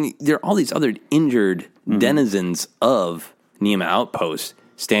I think there are all these other injured denizens of Nema Outpost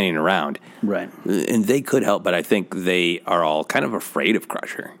standing around. Right. And they could help, but I think they are all kind of afraid of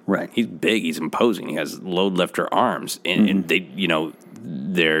Crusher. Right. He's big, he's imposing, he has load lifter arms, and they,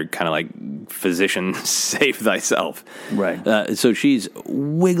 they're kind of like physician, save thyself. Right. So she's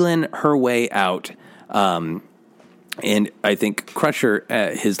wiggling her way out. And I think Crusher,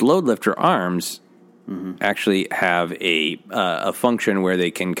 his load lifter arms actually have a function where they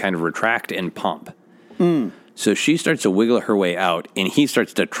can kind of retract and pump. So she starts to wiggle her way out, and he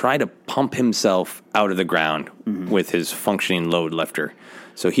starts to try to pump himself out of the ground with his functioning load lifter.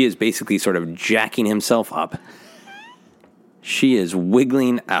 So he is basically sort of jacking himself up. She is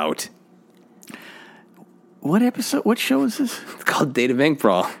wiggling out. What episode? What show is this? It's called Databank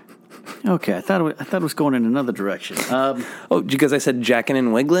Brawl. Okay, I thought it was going in another direction. Because I said jacking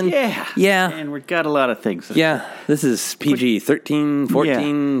and wiggling? Yeah. And we've got a lot of things. Yeah, this is PG 13,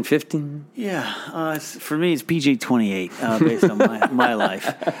 14, 15. Yeah, for me it's PG 28 based on my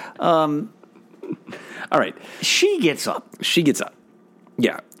life. All right. She gets up.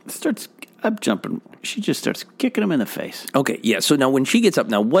 Yeah. Starts up jumping. She just starts kicking him in the face. Okay, yeah. So now when she gets up,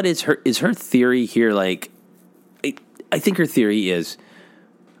 now what is her theory here? Like, I think her theory is,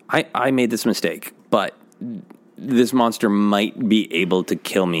 I made this mistake, but this monster might be able to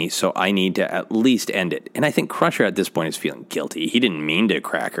kill me, so I need to at least end it. And I think Crusher at this point is feeling guilty. He didn't mean to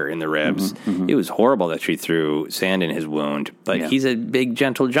crack her in the ribs. It was horrible that she threw sand in his wound, but he's a big,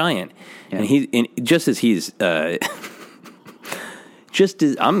 gentle giant. Yeah. And just as he's... I'm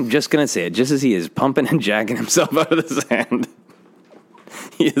just going to say it, just as he is pumping and jacking himself out of the sand,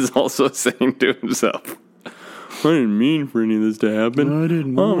 he is also saying to himself, I didn't mean for any of this to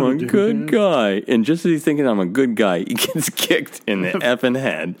happen. I'm a good guy. And just as he's thinking I'm a good guy, he gets kicked in the effing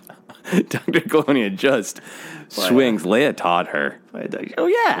head. Dr. Colonia just swings. Leia taught her. Oh,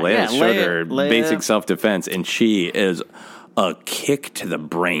 yeah. Leia showed her basic self-defense, and she is a kick to the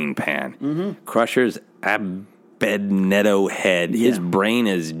brain pan. Crusher's Abednego head. His brain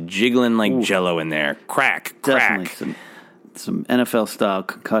is jiggling like jello in there. Crack, crack. some NFL-style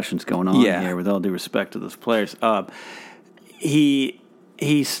concussions going on here, with all due respect to those players. He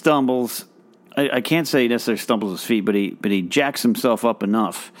stumbles. I can't say he necessarily stumbles his feet, but he jacks himself up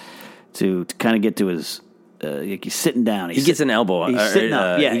enough to kind of get to his. He's sitting down. He gets an elbow. He's sitting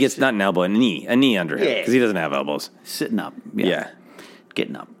up. He gets not an elbow, a knee under him because he doesn't have elbows. Sitting up. Yeah.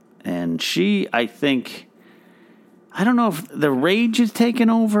 Getting up. And she, I think, I don't know if the rage is taking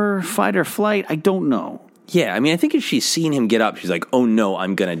over, fight or flight. I don't know. Yeah, I mean, I think if she's seen him get up, she's like, oh no,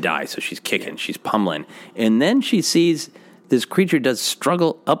 I'm going to die. So she's kicking, she's pummeling. And then she sees this creature does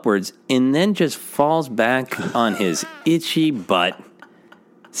struggle upwards and then just falls back on his itchy butt,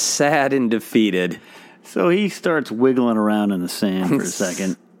 sad and defeated. So he starts wiggling around in the sand for a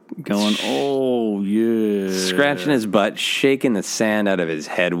second, going, oh, yeah. Scratching his butt, shaking the sand out of his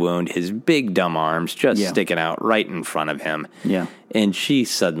head wound, his big dumb arms just sticking out right in front of him. Yeah. And she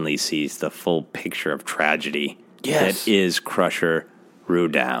suddenly sees the full picture of tragedy that is Crusher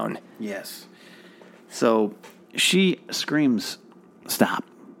Rudown. Yes. So she screams, stop.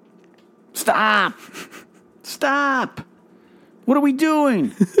 Stop. Stop. What are we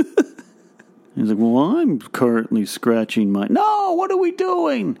doing? He's like, well, I'm currently scratching my... No, what are we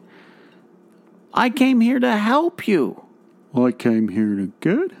doing? I came here to help you. I came here to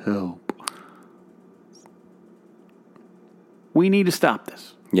get help. We need to stop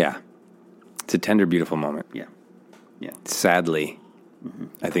this. Yeah. It's a tender, beautiful moment. Yeah. Sadly,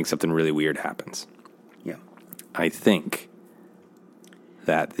 I think something really weird happens. Yeah. I think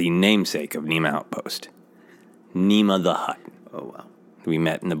that the namesake of Nema Outpost, Nema the Hutt, we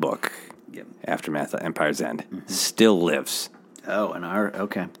met in the book, Aftermath of Empire's End, still lives. Oh, in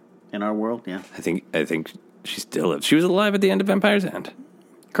our world, yeah. I think she still lives. She was alive at the end of Empire's End.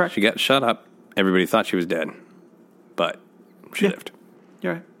 Correct. She got shut up. Everybody thought she was dead, but she lived.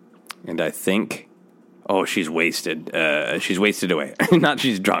 You're right. And I think, she's wasted. She's wasted away. Not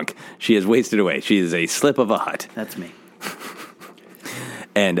she's drunk. She is wasted away. She is a slip of a Hutt. That's me.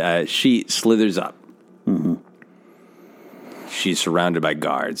 And she slithers up. Mm-hmm. She's surrounded by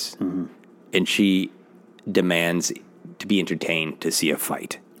guards. Mm-hmm. And she demands to be entertained to see a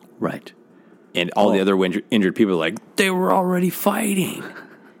fight. Right. And all the other injured people are like, they were already fighting.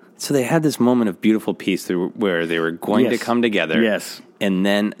 So they had this moment of beautiful peace where they were going to come together. Yes. And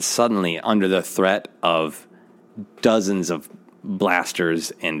then suddenly, under the threat of dozens of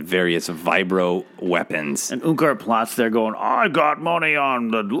blasters and various vibro weapons. And Unkar Plot's there going, I got money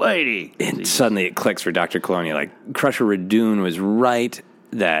on the lady. And suddenly it clicks for Dr. Colonia, like, Crusher Radoon was right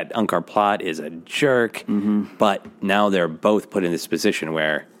that Unkar Plot is a jerk, but now they're both put in this position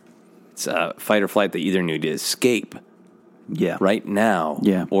where it's a fight or flight. They either need to escape right now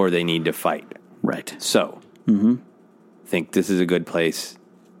or they need to fight. Right. So, I think this is a good place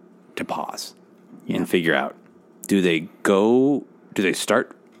to pause and figure out, do they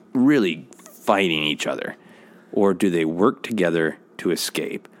start really fighting each other, or do they work together to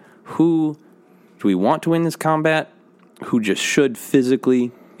escape? Who do we want to win this combat? Who just should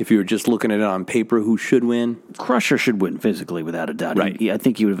physically? If you were just looking at it on paper, who should win? Crusher should win physically, without a doubt. Right. I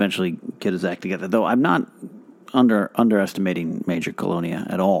think he would eventually get his act together, though I'm not underestimating Major Colonia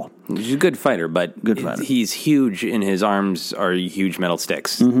at all. He's a good fighter, but he's huge, and his arms are huge metal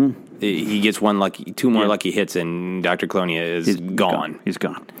sticks. He gets two more lucky hits, and Dr. Colonia is gone. He's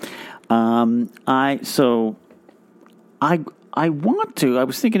gone. I want to. I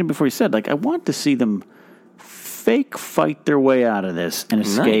was thinking it before you said, I want to see them fake fight their way out of this and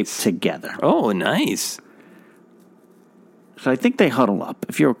escape together. Oh, nice. So I think they huddle up.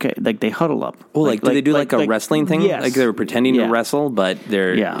 If you're okay, they huddle up. Oh, do they do a wrestling thing? Yes. Like they were pretending to wrestle, but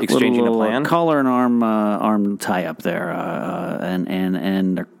they're exchanging a plan? Collar and arm tie up there,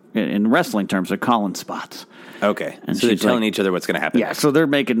 and in wrestling terms, they're calling spots. Okay, and so they're telling each other what's going to happen. Yeah, so they're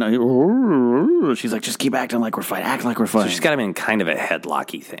making. She's like, just keep acting like we're fighting. Act like we're fighting. So she's got him in kind of a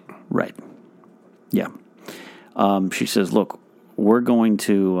headlocky thing, right? Yeah. She says, "Look, we're going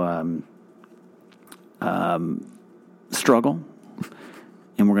to struggle,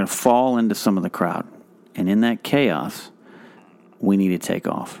 and we're going to fall into some of the crowd, and in that chaos, we need to take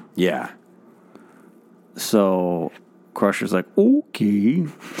off." Yeah. So Crusher's like, okay.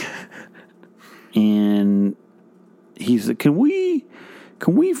 And he's like, can we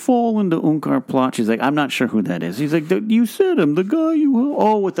fall into Unkar Plot? She's like, I'm not sure who that is. He's like, you said him, the guy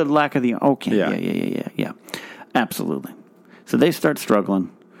with the lack of the... Okay, yeah. Absolutely. So they start struggling,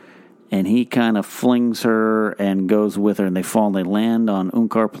 and he kind of flings her and goes with her, and they fall, and they land on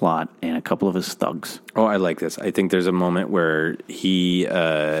Unkar Plot and a couple of his thugs. Oh, I like this. I think there's a moment where she's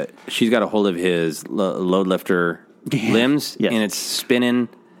got a hold of his load lifter limbs, and it's spinning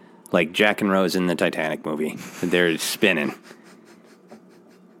like Jack and Rose in the Titanic movie. They're spinning.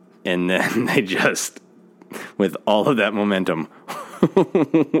 And then they just, with all of that momentum,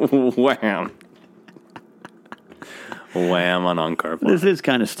 wham. Wham on Unkar. This is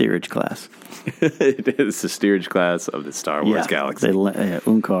kind of steerage class. It is the steerage class of the Star Wars galaxy.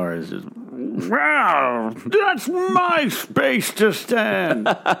 Unkar is just, wow, that's my space to stand.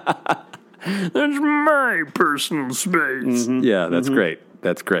 That's my personal space. Mm-hmm. Yeah, that's great.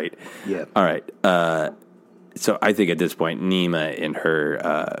 That's great. Yeah. All right. So I think at this point, Nema and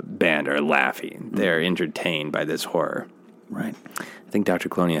her band are laughing. They're entertained by this horror. Right. I think Dr.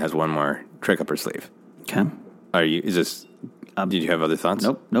 Colonia has one more trick up her sleeve. Okay. Is this, did you have other thoughts?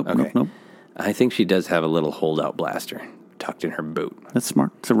 Nope. I think she does have a little holdout blaster tucked in her boot. That's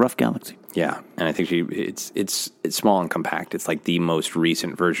smart. It's a rough galaxy. Yeah, and I think it's small and compact. It's like the most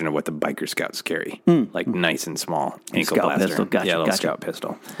recent version of what the biker scouts carry, like nice and small ankle scout blaster. pistol. Gotcha, little scout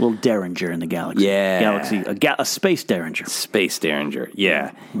pistol. A little Derringer in the galaxy. Yeah, a space Derringer. Space Derringer.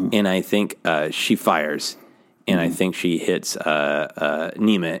 Yeah, and I think she fires, and I think she hits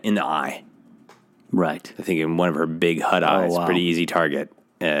Nema in the eye. Right. I think in one of her big HUD eyes. Wow. Pretty easy target.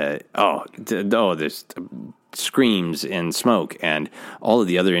 There's screams and smoke, and all of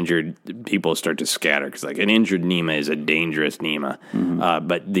the other injured people start to scatter because, like, an injured Nema is a dangerous Nema.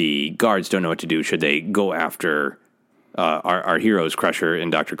 But the guards don't know what to do. Should they go after our heroes, Crusher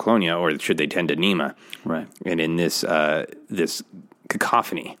and Dr. Colonia, or should they tend to Nema? Right. And in this this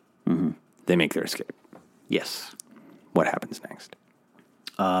cacophony, they make their escape. Yes. What happens next?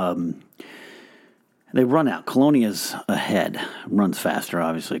 They run out. Colonia's ahead, runs faster,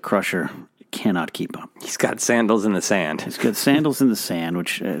 obviously. Crusher cannot keep up. He's got sandals in the sand. He's got sandals in the sand,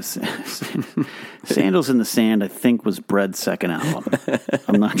 which Sandals in the Sand, I think, was Bread's second album.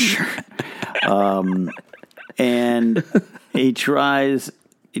 I'm not sure. And he tries,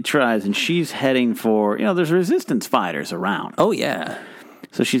 and she's heading for, there's resistance fighters around. Oh, yeah.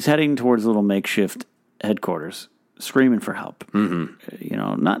 So she's heading towards a little makeshift headquarters, screaming for help.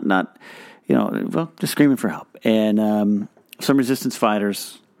 Just screaming for help. And some resistance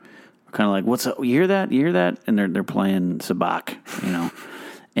fighters are kind of like, "What's up? You hear that? You hear that?" And they're playing Sabak,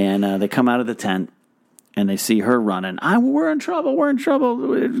 And they come out of the tent and they see her running. We're in trouble. We're in trouble.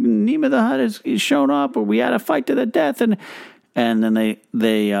 Nema the Hutt is shown up. Or we had a fight to the death. And then they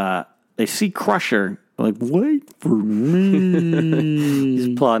see Crusher. Like, wait for me.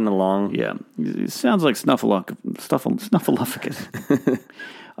 He's plodding along. Yeah, it sounds like Snuffleupagus.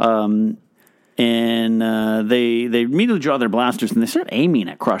 And they immediately draw their blasters and they start aiming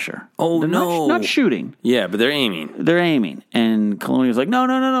at Crusher. Oh, they're no. Not shooting. Yeah, but they're aiming. They're aiming. And Colonia's like,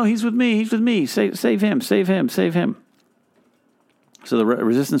 no, he's with me. He's with me. Save him. So the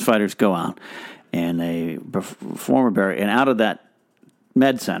resistance fighters go out and they perform a barrier. And out of that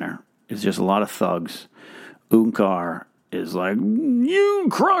med center is just a lot of thugs. Unkar is like, you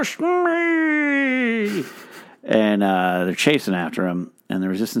crushed me! And they're chasing after him. And the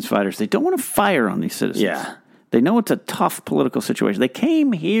resistance fighters, they don't want to fire on these citizens. Yeah. They know it's a tough political situation. They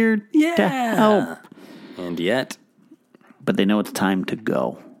came here to help. And yet. But they know it's time to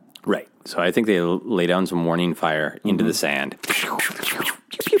go. Right. So I think they lay down some warning fire into the sand.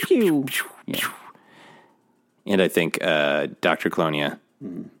 Yeah. And I think Dr. Colonia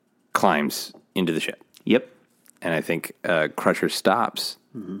climbs into the ship. Yep. And I think Crusher stops,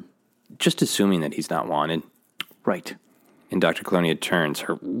 just assuming that he's not wanted. Right. And Dr. Colonia turns,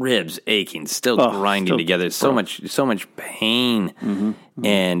 her ribs aching, still grinding together. So much pain,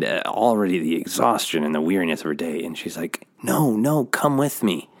 and already the exhaustion and the weariness of her day. And she's like, no, come with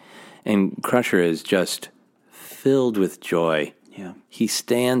me. And Crusher is just filled with joy. Yeah. He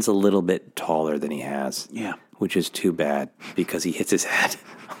stands a little bit taller than he has. Yeah. Which is too bad, because he hits his head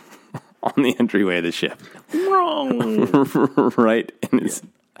on the entryway of the ship. Wrong. Right in his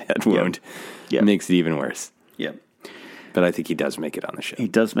head wound. Yep. Makes it even worse. Yep. But I think he does make it on the ship. He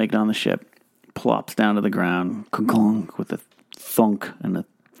does make it on the ship. Plops down to the ground. Kong with a thunk and a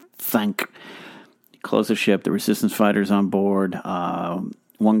thank. Close the ship. The resistance fighters on board.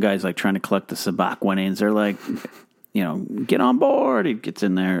 One guy's like trying to collect the Sabak winnings. They're like, get on board. He gets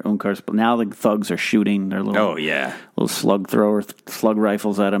in there. Unkar's. Now the thugs are shooting their little slug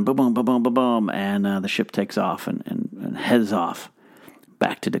rifles at him. Boom, boom, boom, boom, boom, boom. And the ship takes off and heads off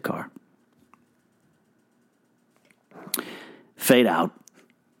back to Dakar. Fade out,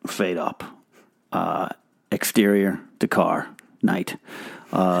 fade up. Exterior, Dakar, night.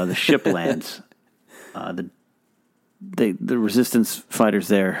 The ship lands. The resistance fighters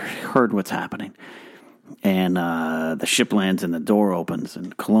there heard what's happening. And the ship lands and the door opens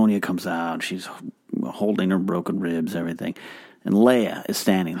and Colonia comes out. She's holding her broken ribs, everything. And Leia is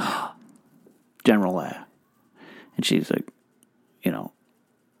standing there. General Leia. And she's like,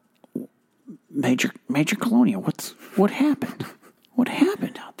 Major Colonia, what happened? What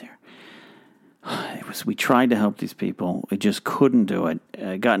happened out there? We tried to help these people. We just couldn't do it.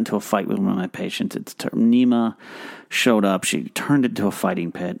 I got into a fight with one of my patients. Nima showed up. She turned it into a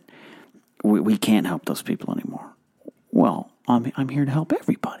fighting pit. We can't help those people anymore. Well, I'm here to help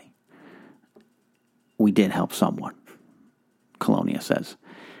everybody. We did help someone, Colonia says.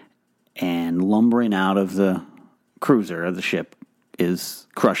 And lumbering out of the cruiser of the ship is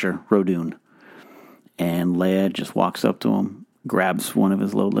Crusher Rodoon. And Leia just walks up to him, grabs one of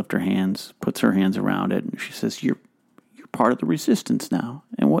his load lifter hands, puts her hands around it, and she says, You're part of the resistance now,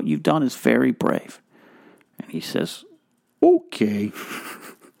 and what you've done is very brave. And he says, Okay,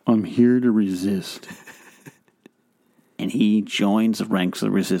 I'm here to resist. And he joins the ranks of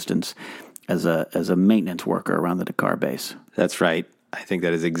the resistance as a maintenance worker around the Dakar base. That's right. I think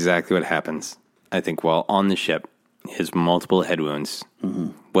that is exactly what happens. I think while on the ship, his multiple head wounds,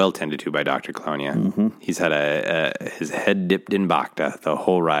 well tended to by Dr. Colonia. He's had his head dipped in Bacta the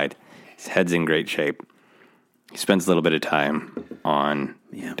whole ride. His head's in great shape. He spends a little bit of time on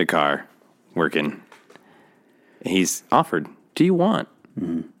Dakar working. He's offered, do you want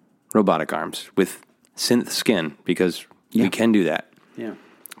robotic arms with synth skin? Because we can do that. Yeah.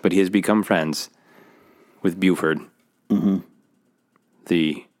 But he has become friends with Buford,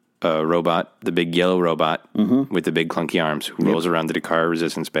 the robot, the big yellow robot with the big clunky arms who rolls around the Dakar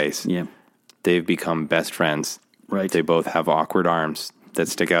resistance base. Yeah. They've become best friends. Right. They both have awkward arms that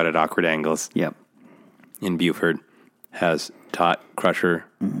stick out at awkward angles. Yep. And Buford has taught Crusher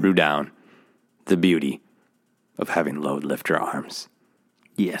Rudown the beauty of having load lifter arms.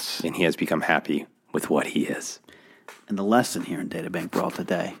 Yes. And he has become happy with what he is. And the lesson here in Databank Brawl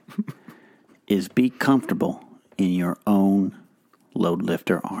today is be comfortable in your own load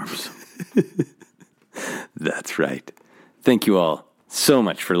lifter arms. That's right. Thank you all so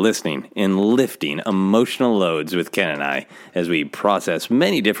much for listening and lifting emotional loads with Ken and I as we process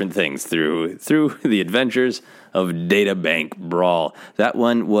many different things through the adventures of Databank Brawl. That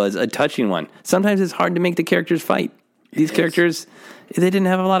one was a touching one. Sometimes it's hard to make the characters fight. These characters, they didn't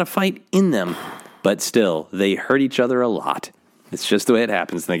have a lot of fight in them, but still, they hurt each other a lot. It's just the way it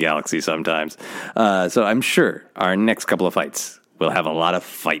happens in the galaxy sometimes. So I'm sure our next couple of fights will have a lot of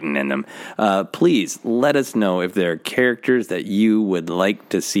fighting in them. Please let us know if there are characters that you would like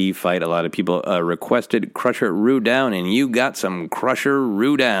to see fight. A lot of people requested Crusher Rudown, and you got some Crusher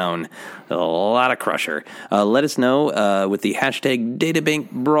Rudown. A lot of Crusher. Let us know with the hashtag Databank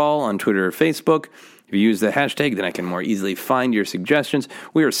Brawl on Twitter or Facebook. If you use the hashtag, then I can more easily find your suggestions.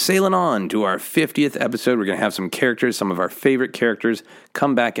 We are sailing on to our 50th episode. We're going to have some characters, some of our favorite characters,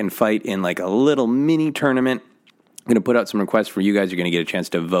 come back and fight in like a little mini tournament. I'm going to put out some requests for you guys. You're going to get a chance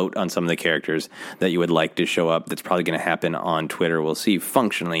to vote on some of the characters that you would like to show up. That's probably going to happen on Twitter. We'll see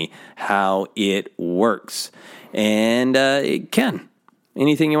functionally how it works. And Ken,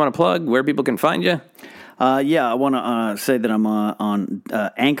 anything you want to plug, where people can find you? I want to say that I'm on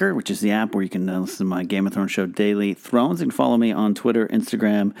Anchor, which is the app where you can listen to my Game of Thrones show, Daily Thrones. You can follow me on Twitter,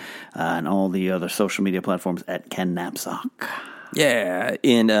 Instagram, and all the other social media platforms at Ken Napzok. Yeah,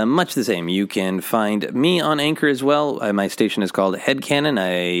 and much the same. You can find me on Anchor as well. My station is called Headcanon.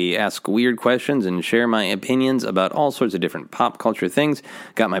 I ask weird questions and share my opinions about all sorts of different pop culture things.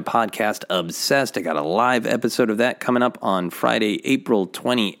 Got my podcast, Obsessed. I got a live episode of that coming up on Friday, April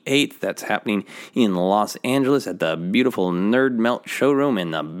 28th. That's happening in Los Angeles at the beautiful Nerd Melt showroom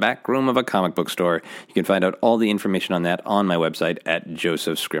in the back room of a comic book store. You can find out all the information on that on my website at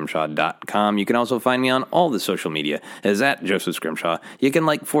josephscrimshaw.com. You can also find me on all the social media as at Joseph Scrimshaw. You can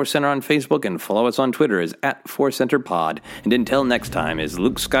like Force Center on Facebook and follow us on Twitter as at Force Center Pod. And until next time, as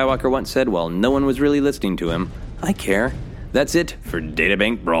Luke Skywalker once said while no one was really listening to him, I care. That's it for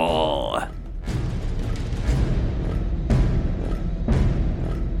Databank Brawl.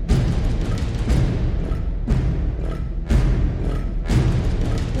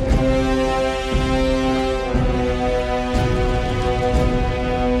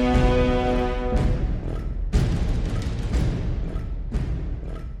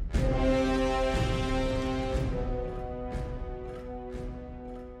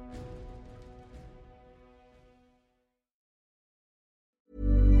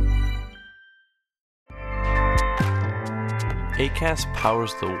 Acast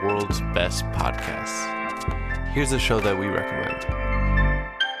powers the world's best podcasts. Here's a show that we recommend.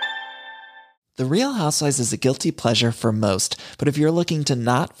 The Real Housewives is a guilty pleasure for most, but if you're looking to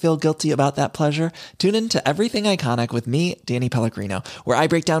not feel guilty about that pleasure, tune in to Everything Iconic with me, Danny Pellegrino, where I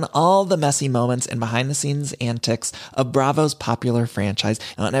break down all the messy moments and behind-the-scenes antics of Bravo's popular franchise.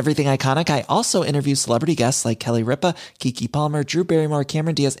 And on Everything Iconic, I also interview celebrity guests like Kelly Ripa, Keke Palmer, Drew Barrymore,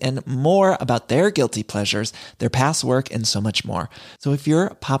 Cameron Diaz, and more about their guilty pleasures, their past work, and so much more. So if you're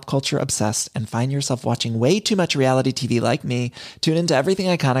pop culture obsessed and find yourself watching way too much reality TV like me, tune into Everything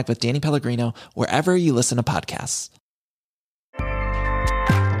Iconic with Danny Pellegrino, wherever you listen to podcasts.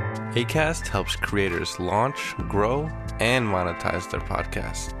 Acast helps creators launch, grow, and monetize their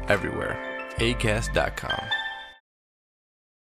podcasts everywhere. Acast.com.